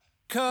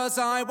'Cause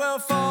I will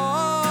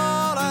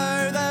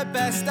follow the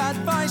best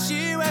advice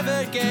you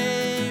ever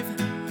gave.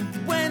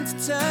 When to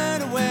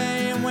turn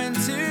away and when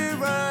to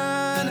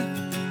run.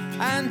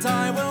 And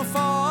I will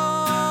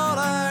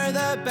follow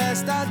the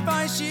best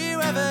advice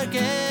you ever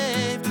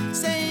gave.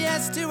 Say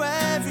yes to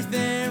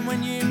everything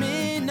when you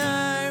mean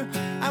no.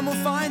 And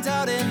we'll find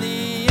out in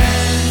the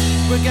end.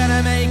 We're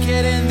gonna make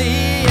it in the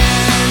end.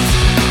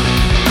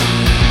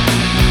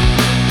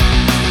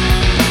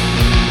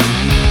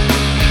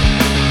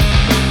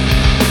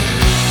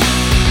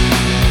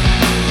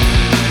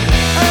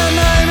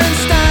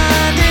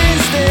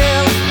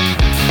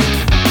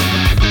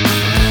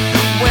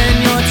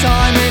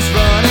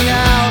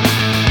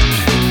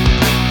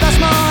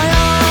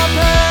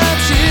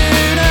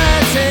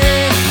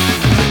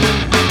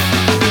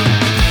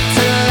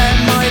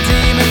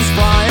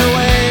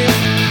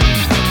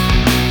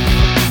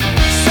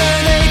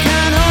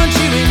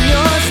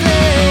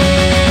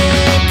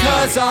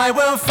 I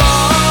will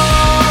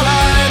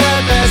follow the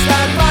best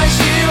advice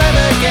you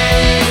ever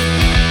gave.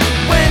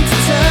 When to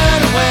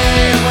turn away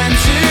and when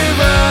to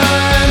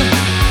run.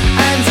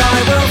 And I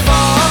will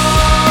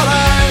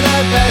follow the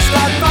best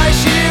advice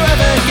you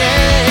ever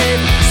gave.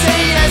 Say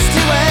yes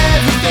to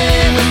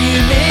everything when you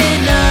mean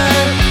no.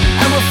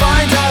 And we'll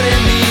find out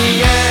in the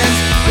end.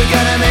 We're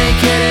gonna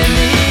make it in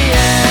the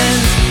end.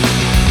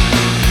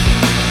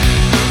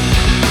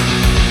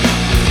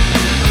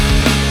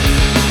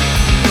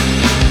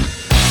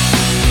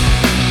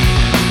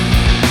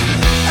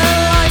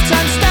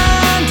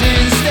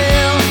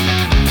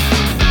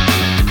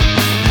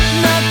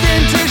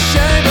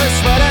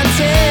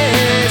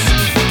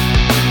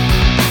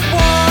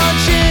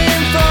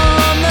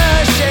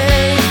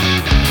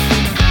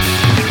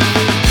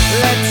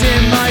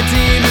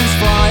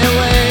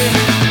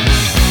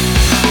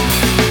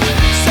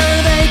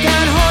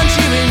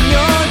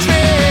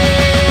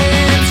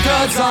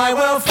 I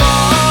will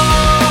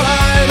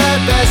follow the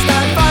best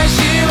advice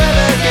you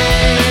ever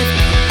gave.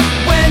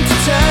 When to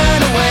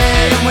turn away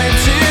and when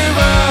to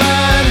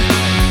run.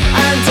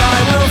 And I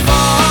will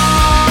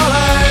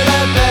follow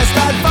the best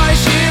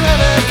advice you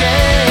ever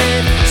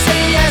gave.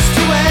 Say yes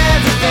to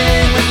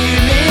everything when you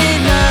mean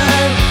no.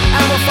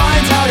 And we'll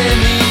find out in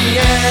the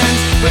end.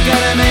 We're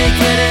gonna make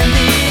it in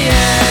the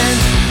end.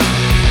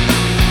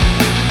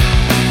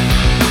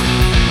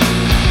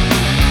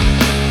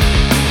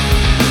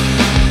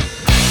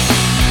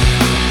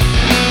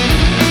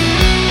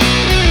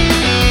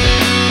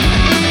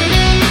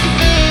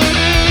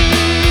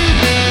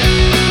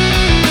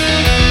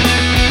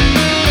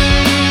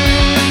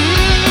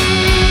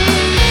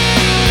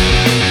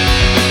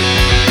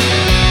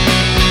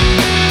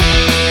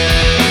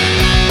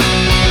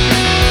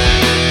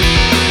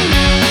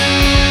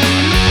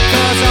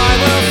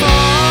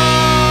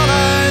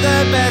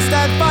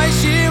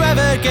 Advice you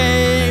ever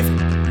gave.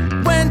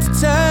 When to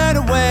turn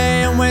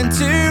away and when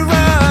to